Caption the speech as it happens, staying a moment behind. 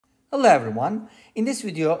Hello everyone. In this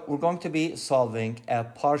video, we're going to be solving a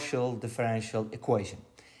partial differential equation.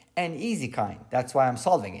 An easy kind. That's why I'm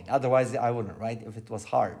solving it. Otherwise, I wouldn't, right? If it was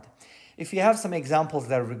hard. If you have some examples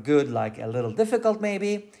that are good, like a little difficult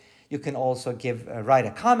maybe, you can also write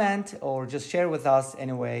a comment or just share with us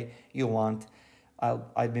any way you want.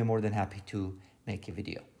 I'd be more than happy to make a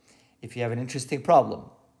video. If you have an interesting problem,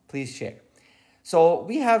 please share. So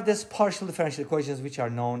we have this partial differential equations which are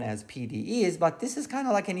known as PDEs, but this is kind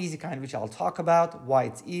of like an easy kind which I'll talk about, why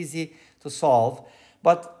it's easy to solve.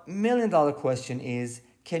 But $1,000,000 question is,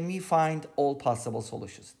 can we find all possible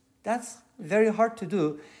solutions? That's very hard to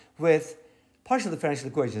do with partial differential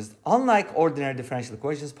equations. Unlike ordinary differential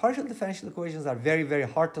equations, partial differential equations are very, very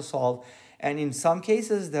hard to solve. And in some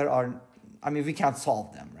cases, we can't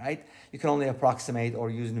solve them, right? You can only approximate or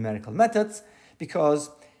use numerical methods because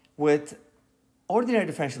with ordinary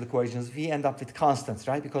differential equations, we end up with constants,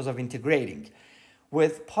 right? Because of integrating.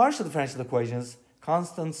 With partial differential equations,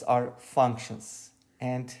 constants are functions.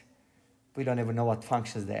 And we don't even know what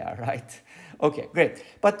functions they are, right? Okay, great.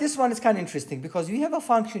 But this one is kind of interesting because we have a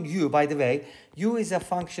function u, by the way. U is a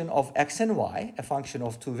function of x and y, a function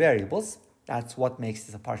of two variables. That's what makes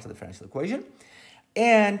this a partial differential equation.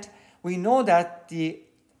 And we know that the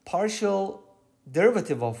partial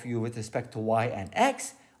derivative of u with respect to y and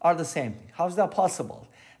x are the same thing. How's that possible?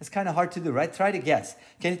 It's kind of hard to do, right? Try to guess.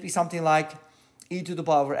 Can it be something like e to the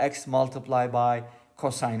power x multiplied by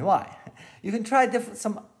cosine y? You can try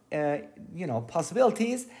some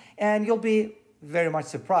possibilities, and you'll be very much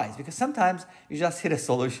surprised because sometimes you just hit a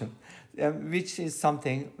solution, which is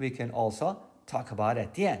something we can also talk about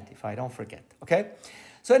at the end, if I don't forget, okay?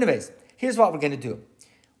 So anyways, here's what we're going to do.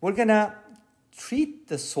 We're going to treat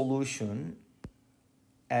the solution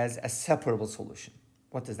as a separable solution.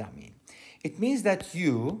 What does that mean? It means that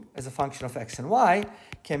u, as a function of x and y,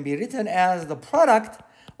 can be written as the product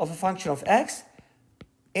of a function of x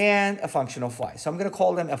and a function of y. So I'm going to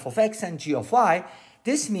call them f of x and g of y.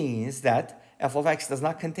 This means that f of x does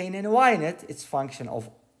not contain any y in it. It's a function of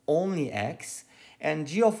only x. And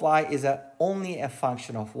g of y is only a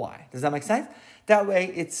function of y. Does that make sense? That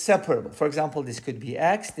way, it's separable. For example, this could be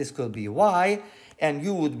x, this could be y, and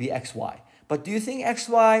u would be xy. But do you think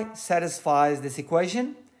xy satisfies this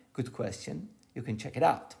equation? Good question. You can check it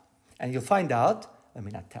out. And you'll find out. Let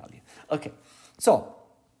me not tell you. Okay, so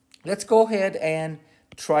let's go ahead and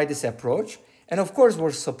try this approach. And of course,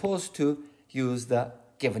 we're supposed to use the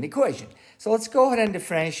given equation. So let's go ahead and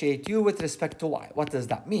differentiate u with respect to y. What does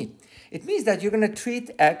that mean? It means that you're going to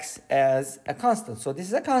treat x as a constant. So this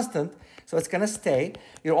is a constant, so it's going to stay.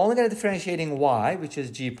 You're only going to differentiating y, which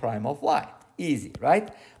is g prime of y. Easy,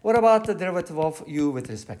 right? What about the derivative of u with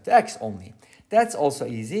respect to x only? That's also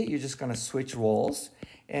easy. You're just going to switch roles,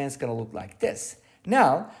 and it's going to look like this.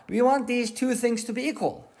 Now, we want these two things to be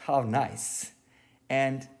equal. How nice.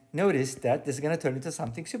 And notice that this is going to turn into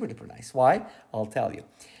something super duper nice. Why? I'll tell you.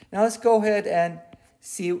 Now, let's go ahead and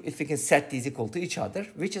see if we can set these equal to each other,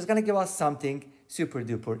 which is going to give us something super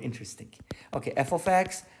duper interesting. Okay, f of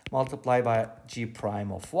x multiplied by g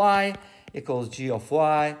prime of y equals g of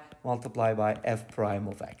y multiplied by f prime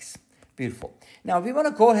of x. Beautiful. Now, we want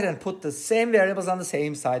to go ahead and put the same variables on the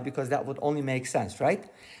same side because that would only make sense, right?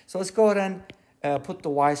 So let's go ahead and put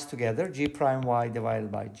the y's together. G prime y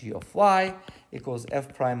divided by g of y equals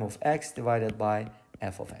f prime of x divided by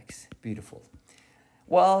f of x. Beautiful.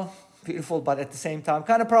 Well, beautiful, but at the same time,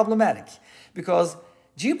 kind of problematic because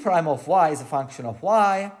g prime of y is a function of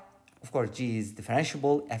y. Of course, g is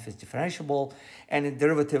differentiable, f is differentiable, and the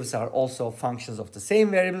derivatives are also functions of the same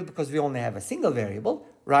variable because we only have a single variable,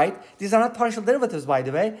 right? These are not partial derivatives, by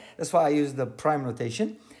the way. That's why I use the prime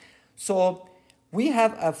notation. So we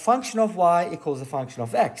have a function of y equals a function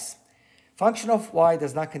of x. Function of y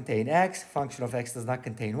does not contain x. Function of x does not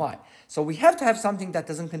contain y. So we have to have something that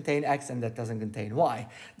doesn't contain x and that doesn't contain y.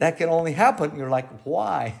 That can only happen, you're like,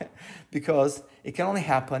 why? Because it can only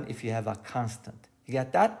happen if you have a constant. You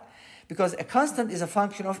get that? Because a constant is a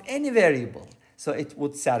function of any variable. So it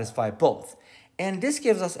would satisfy both. And this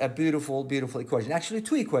gives us a beautiful, beautiful equation. Actually,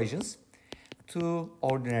 two equations, two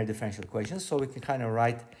ordinary differential equations. So we can kind of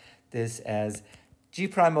write this as g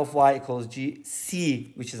prime of y equals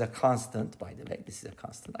gc, which is a constant, by the way. This is a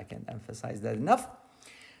constant. I can't emphasize that enough.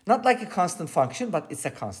 Not like a constant function, but it's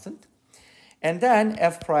a constant. And then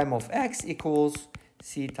f prime of x equals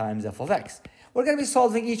c times f of x. We're going to be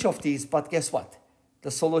solving each of these, but guess what? The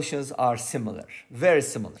solutions are similar, very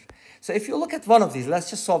similar. So if you look at one of these, let's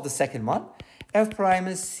just solve the second one. F prime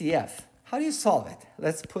is CF. How do you solve it?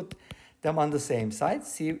 Let's put them on the same side.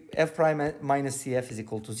 F prime minus CF is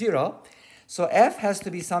equal to 0. So f has to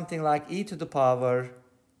be something like e to the power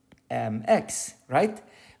mx, right?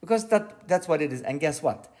 because that's what it is. And guess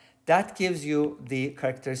what? That gives you the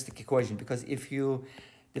characteristic equation, because if you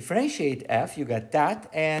differentiate f, you get that,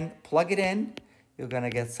 and plug it in, you're going to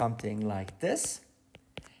get something like this.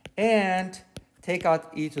 And take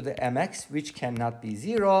out e to the mx, which cannot be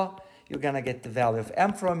 0. You're going to get the value of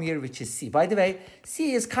m from here, which is c. By the way,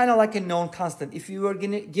 c is kind of like a known constant. If you were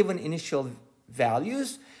given initial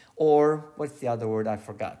values, or what's the other word? I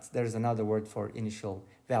forgot. There's another word for initial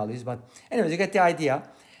values. But anyways, you get the idea.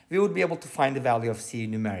 We would be able to find the value of c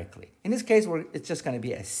numerically. In this case, it's just going to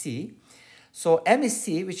be a c. So m is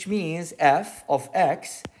c, which means f of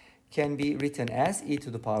x can be written as e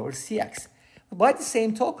to the power cx. By the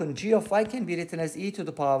same token, g of y can be written as e to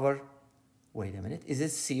the power, wait a minute, is it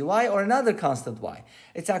cy or another constant y?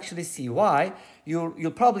 It's actually cy.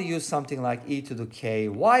 You'll probably use something like e to the ky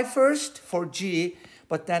first for g,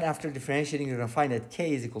 but then after differentiating, you're going to find that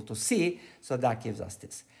k is equal to c, so that gives us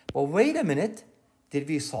this. But wait a minute, did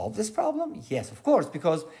we solve this problem? Yes, of course,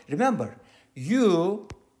 because remember, u,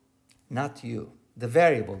 not u, the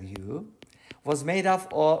variable u, was made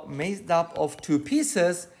up of two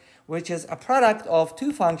pieces, which is a product of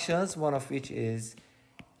two functions, one of which is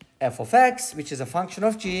f of x, which is a function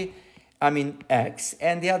of x,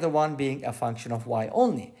 and the other one being a function of y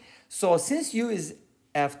only. So since u is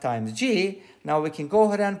f times g, now we can go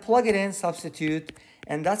ahead and plug it in, substitute,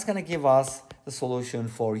 and that's going to give us the solution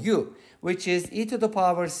for u, which is e to the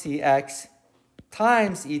power cx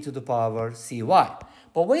times e to the power cy.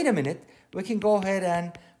 But wait a minute, we can go ahead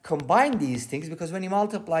and combine these things, because when you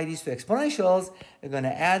multiply these two exponentials, you're going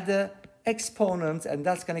to add the exponents, and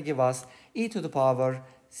that's going to give us e to the power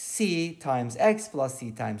c times x plus c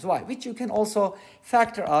times y, which you can also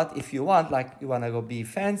factor out if you want, like you want to go be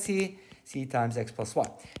fancy, c times x plus y.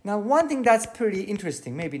 Now, one thing that's pretty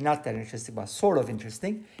interesting, maybe not that interesting, but sort of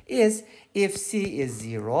interesting, is if c is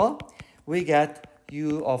 0, we get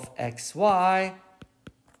u of xy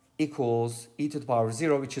equals e to the power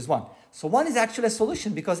 0, which is 1. So 1 is actually a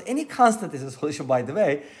solution, because any constant is a solution, by the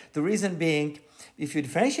way. The reason being, if you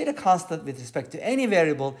differentiate a constant with respect to any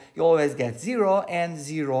variable, you always get 0, and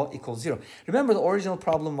 0 equals 0. Remember, the original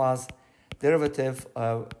problem was derivative,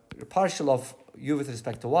 partial of u with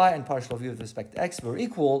respect to y and partial of u with respect to x were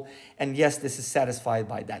equal, and yes, this is satisfied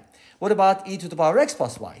by that. What about e to the power x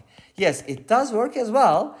plus y? Yes, it does work as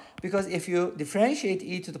well, because if you differentiate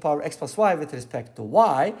e to the power x plus y with respect to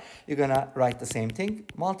y, you're going to write the same thing,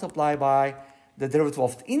 multiply by the derivative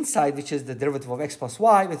of the inside, which is the derivative of x plus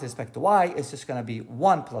y with respect to y. It's just going to be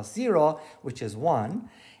 1 plus 0, which is 1.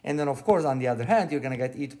 And then, of course, on the other hand, you're going to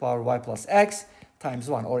get e to the power y plus x times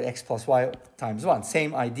 1, or x plus y times 1.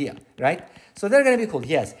 Same idea, right? So they're going to be equal.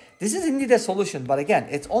 Yes, this is indeed a solution, but again,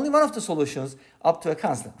 it's only one of the solutions up to a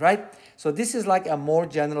constant, right? So this is like a more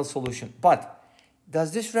general solution. But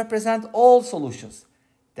does this represent all solutions?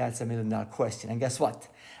 That's $1 million question. And guess what?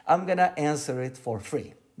 I'm going to answer it for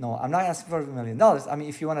free. No, I'm not asking for $1 million. I mean,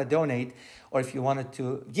 if you want to donate, or if you wanted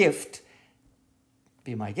to gift,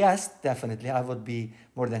 be my guest, definitely, I would be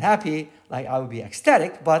more than happy. Like, I would be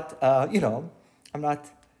ecstatic, but, you know, I'm not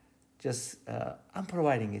just, I'm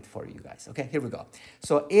providing it for you guys. Okay, here we go.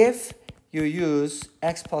 So if you use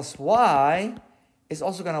x plus y, it's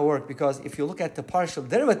also going to work, because if you look at the partial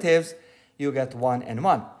derivatives, you get 1 and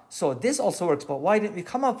 1. So this also works, but why didn't we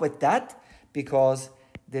come up with that? Because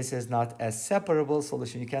this is not a separable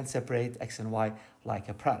solution. You can't separate x and y like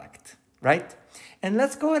a product, right? And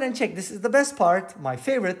let's go ahead and check. This is the best part, my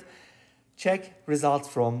favorite. Check results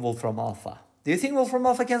from Wolfram Alpha. Do you think Wolfram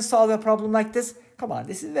Alpha can solve a problem like this? Come on,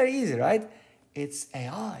 this is very easy, right? It's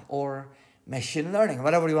AI or machine learning,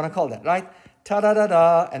 whatever you want to call that, right?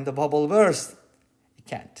 Ta-da-da-da, and the bubble burst. It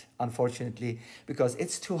can't, unfortunately, because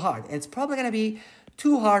it's too hard. And it's probably going to be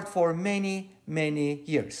too hard for many, many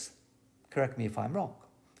years. Correct me if I'm wrong.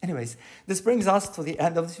 Anyways, this brings us to the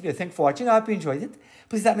end of this video. Thanks for watching. I hope you enjoyed it.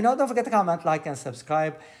 Please let me know. Don't forget to comment, like, and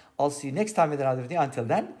subscribe. I'll see you next time with another video. Until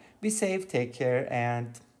then, be safe, take care,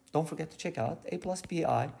 and don't forget to check out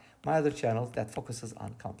aplusbi, my other channel that focuses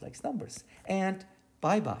on complex numbers. And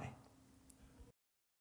bye-bye.